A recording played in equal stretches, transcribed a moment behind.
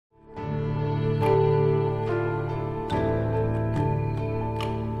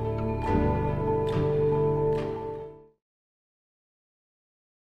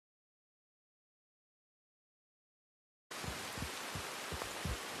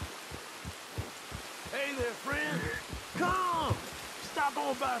Hey there, friend. Come! Stop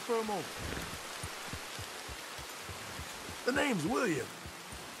on by for a moment. The name's William.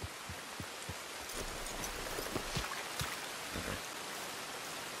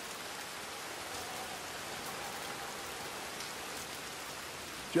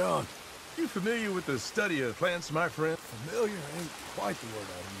 John, you familiar with the study of plants, my friend? Familiar ain't quite the word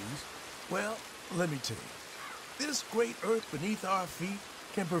I'd use. Well, let me tell you. This great earth beneath our feet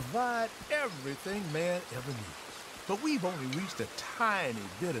can provide everything man ever needs. But we've only reached a tiny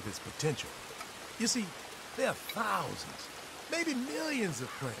bit of its potential. You see, there are thousands, maybe millions of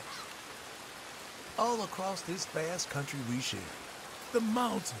plants all across this vast country we share. The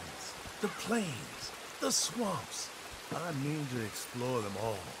mountains, the plains, the swamps. I mean to explore them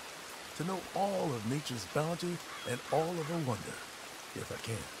all, to know all of nature's bounty and all of her wonder, if I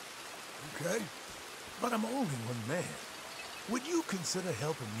can. Okay. But I'm only one man. Would you consider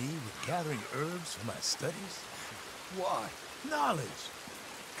helping me with gathering herbs for my studies? Why? Knowledge,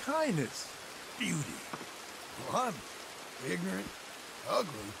 kindness, beauty. Well, I'm ignorant,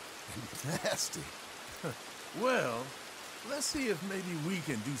 ugly, and nasty. Well, let's see if maybe we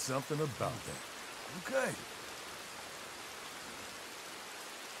can do something about that. Okay.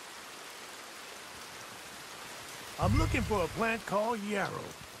 I'm looking for a plant called yarrow.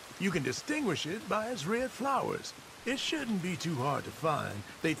 You can distinguish it by its red flowers. It shouldn't be too hard to find.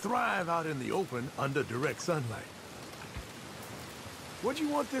 They thrive out in the open under direct sunlight. What do you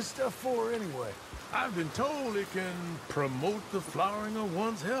want this stuff for, anyway? I've been told it can promote the flowering of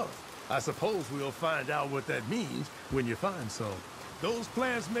one's health. I suppose we'll find out what that means when you find some. Those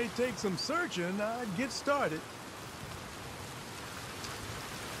plants may take some searching. I'd get started.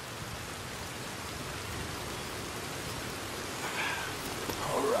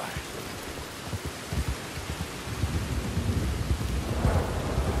 All right.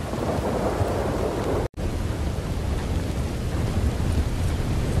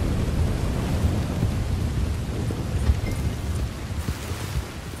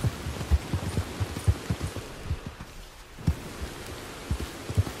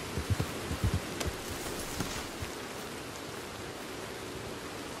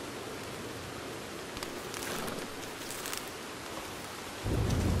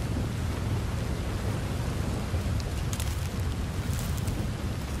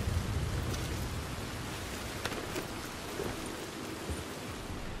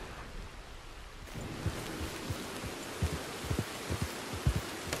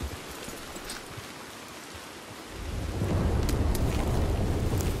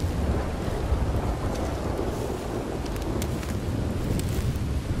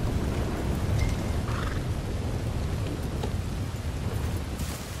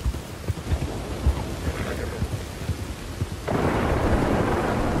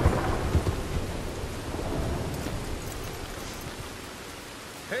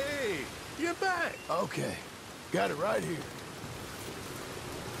 Okay, got it right here.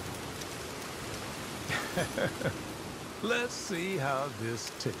 Let's see how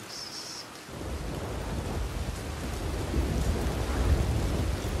this tastes.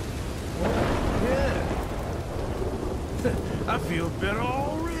 Yeah. I feel better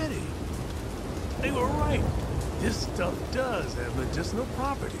already. They were right. This stuff does have medicinal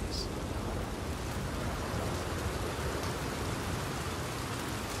properties.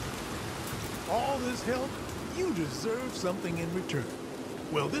 All this help, you deserve something in return.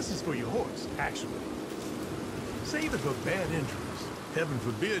 Well, this is for your horse, actually. Save it for bad injuries. Heaven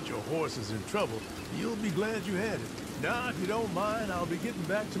forbid your horse is in trouble. You'll be glad you had it. Now, if you don't mind, I'll be getting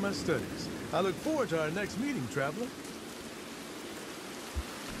back to my studies. I look forward to our next meeting, traveler.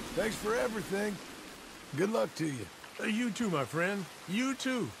 Thanks for everything. Good luck to you. You too, my friend. You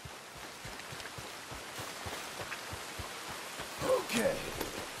too. Okay.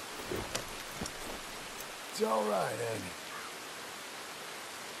 It's all right, Annie.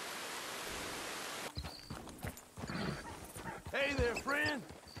 Hey there, friend.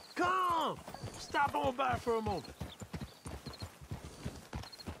 Come! Stop on by for a moment.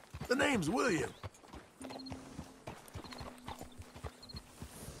 The name's William.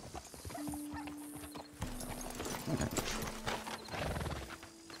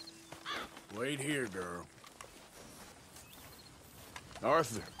 Wait here, girl.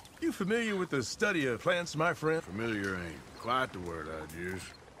 Arthur. You familiar with the study of plants, my friend? Familiar ain't quite the word I'd use.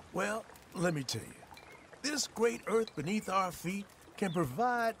 Well, let me tell you. This great earth beneath our feet can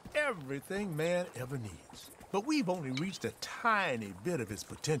provide everything man ever needs. But we've only reached a tiny bit of its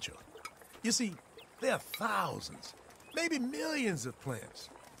potential. You see, there are thousands, maybe millions of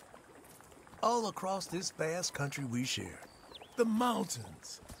plants all across this vast country we share. The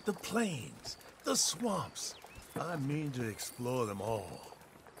mountains, the plains, the swamps. I mean to explore them all.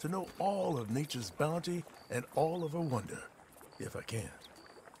 To know all of nature's bounty and all of her wonder, if I can.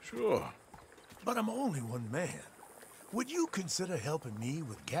 Sure. But I'm only one man. Would you consider helping me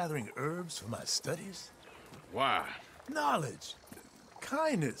with gathering herbs for my studies? Why? Knowledge,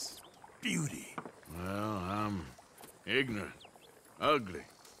 kindness, beauty. Well, I'm ignorant, ugly,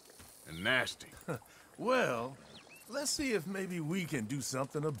 and nasty. Well, let's see if maybe we can do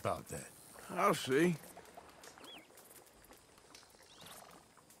something about that. I'll see.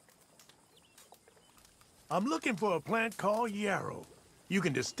 I'm looking for a plant called yarrow. You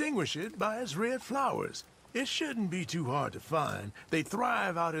can distinguish it by its red flowers. It shouldn't be too hard to find. They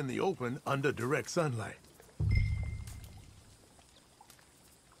thrive out in the open under direct sunlight.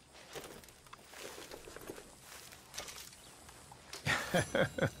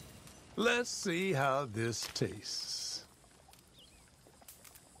 Let's see how this tastes.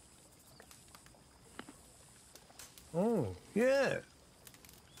 Oh, yeah.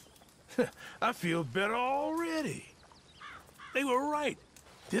 I feel better already. They were right.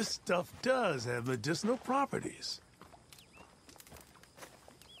 This stuff does have medicinal properties.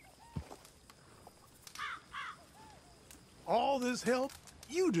 All this help,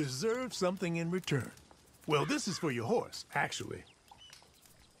 you deserve something in return. Well, this is for your horse, actually.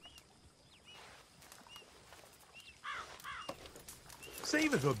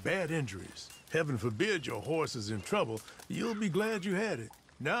 Save it for bad injuries. Heaven forbid your horse is in trouble. You'll be glad you had it.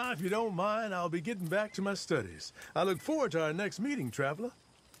 Now, if you don't mind, I'll be getting back to my studies. I look forward to our next meeting, traveler.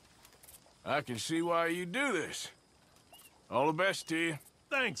 I can see why you do this. All the best to you.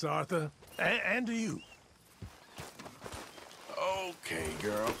 Thanks, Arthur. And to you. Okay,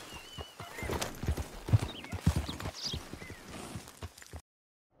 girl.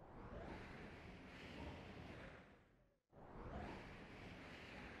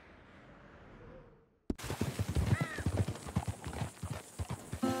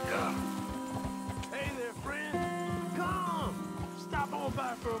 Hey there, friend. Come. Stop on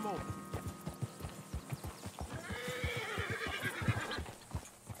by for a moment.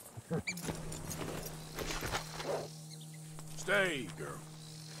 Stay, girl.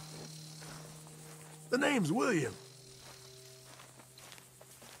 The name's William.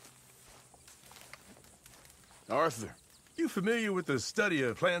 Arthur. You familiar with the study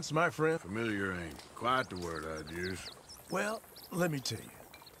of plants, my friend? Familiar ain't quite the word I'd use. Well, let me tell you.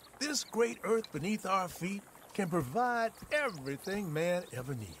 This great earth beneath our feet can provide everything man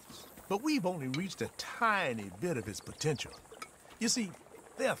ever needs. But we've only reached a tiny bit of its potential. You see,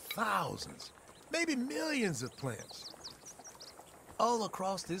 there are thousands, maybe millions of plants all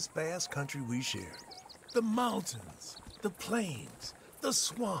across this vast country we share. The mountains, the plains, the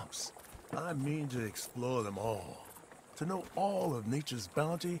swamps. I mean to explore them all. To know all of nature's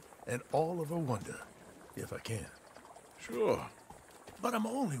bounty and all of her wonder, if I can. Sure. But I'm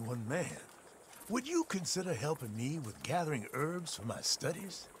only one man. Would you consider helping me with gathering herbs for my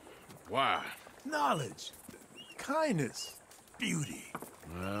studies? Why? Knowledge, kindness, beauty.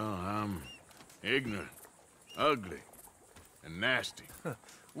 Well, I'm ignorant, ugly, and nasty.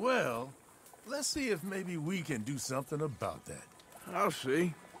 Well, let's see if maybe we can do something about that. I'll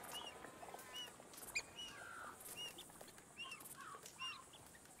see.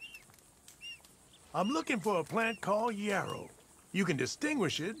 I'm looking for a plant called yarrow. You can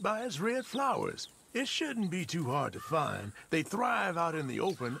distinguish it by its red flowers. It shouldn't be too hard to find. They thrive out in the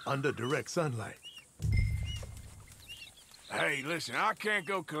open under direct sunlight. Hey, listen, I can't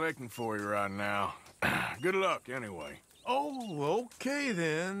go collecting for you right now. Good luck, anyway. Oh, okay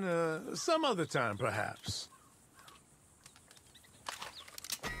then. Some other time, perhaps.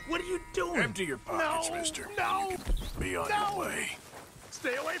 What are you doing? Empty your pockets, No, mister. no, Be on no. your way.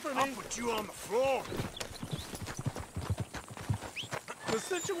 Stay away from I'll me. put you on the floor. The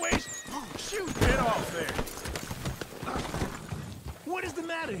situation... Shoot, get off there. What is the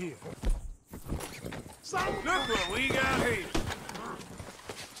matter here? Some... Look what we got here.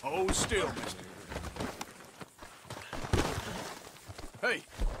 Hold still, mister. Hey.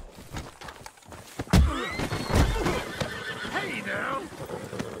 Hey, now.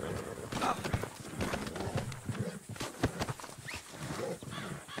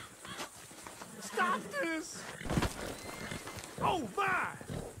 Stop this. Oh, my.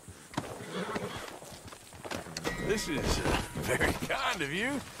 This is very kind of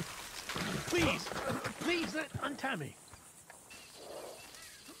you. Please, untie me.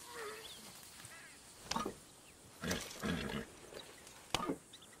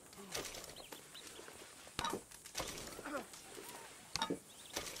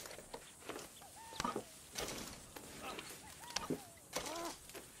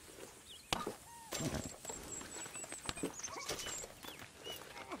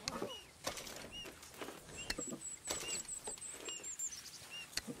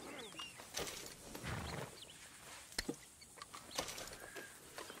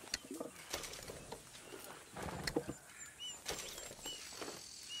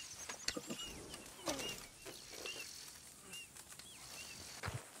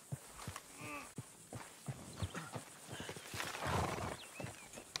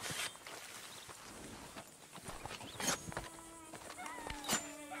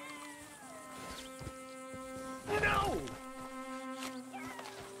 No!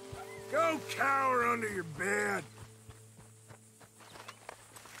 Go cower under your bed.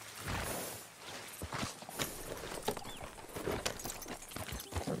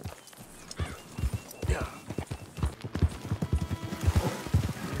 Yeah.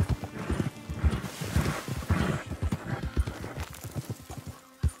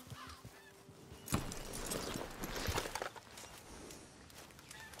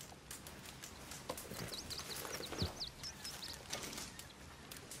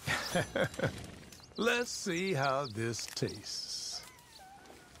 Let's see how this tastes.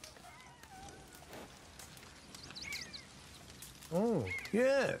 Oh,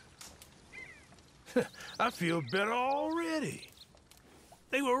 yeah. I feel better already.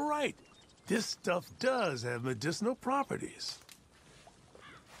 They were right. This stuff does have medicinal properties.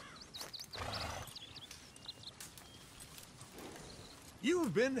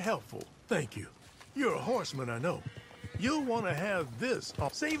 You've been helpful. Thank you. You're a horseman, I know. You'll want to have this.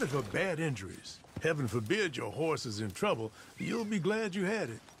 Save it for bad injuries. Heaven forbid your horse is in trouble. You'll be glad you had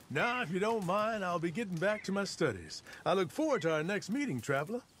it. Now, if you don't mind, I'll be getting back to my studies. I look forward to our next meeting,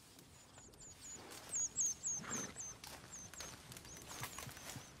 traveler.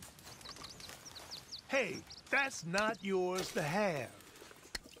 Hey, that's not yours to have.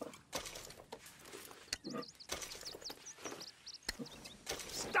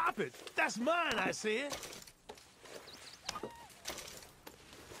 Stop it! That's mine, I said.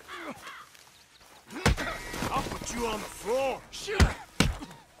 I'll put you on the floor. Shoot!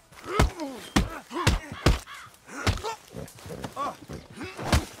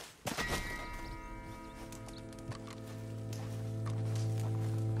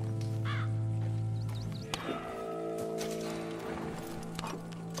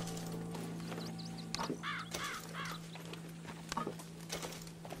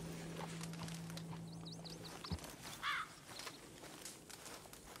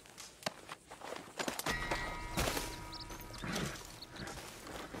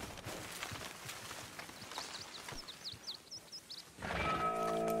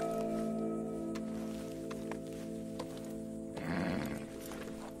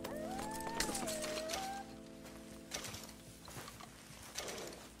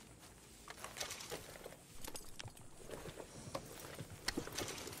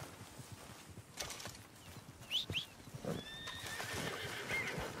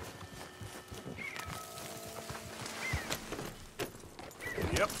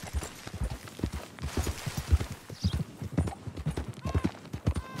 Yep.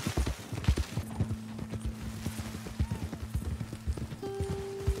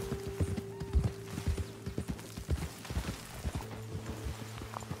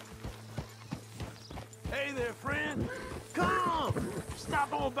 Hey there, friend. Come!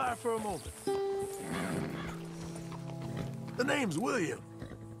 Stop on by for a moment. The name's William.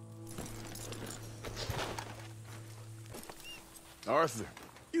 Arthur.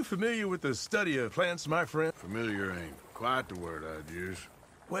 You familiar with the study of plants, my friend? Familiar ain't quite the word I'd use.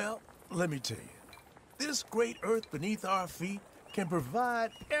 Well, let me tell you. This great earth beneath our feet can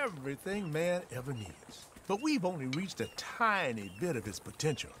provide everything man ever needs. But we've only reached a tiny bit of its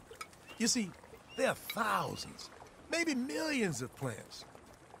potential. You see, there are thousands, maybe millions of plants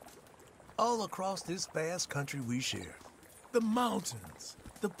all across this vast country we share. The mountains,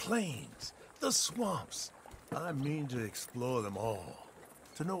 the plains, the swamps. I mean to explore them all,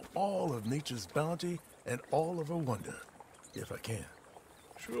 to know all of nature's bounty and all of her wonder, if I can.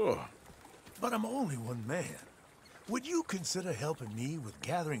 Sure. But I'm only one man. Would you consider helping me with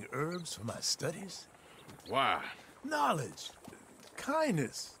gathering herbs for my studies? Why? Knowledge,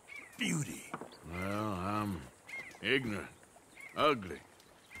 kindness, beauty. Well, I'm ignorant, ugly,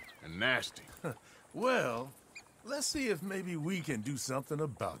 and nasty. Well, let's see if maybe we can do something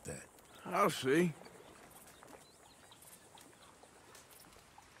about that. I'll see.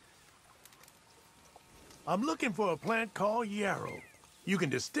 I'm looking for a plant called yarrow. You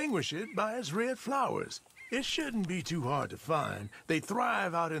can distinguish it by its red flowers. It shouldn't be too hard to find. They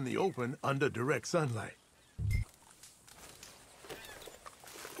thrive out in the open under direct sunlight.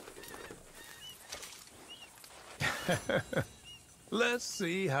 Let's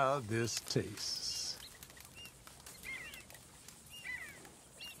see how this tastes.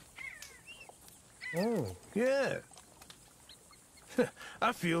 Oh, yeah.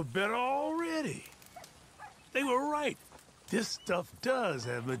 I feel better already. They were right. This stuff does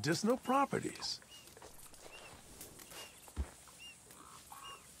have medicinal properties.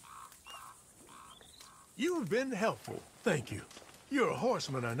 You've been helpful. Thank you. You're a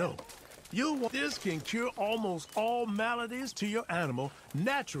horseman, I know. This can cure almost all maladies to your animal,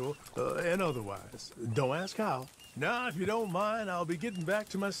 natural and otherwise. Don't ask how. Now, if you don't mind, I'll be getting back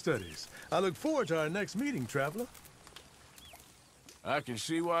to my studies. I look forward to our next meeting, traveler. I can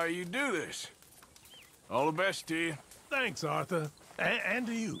see why you do this. All the best to you. Thanks, Arthur. And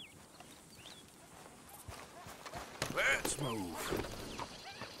to you. Let's move.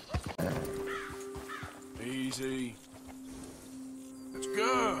 Easy. That's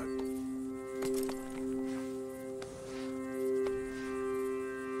good.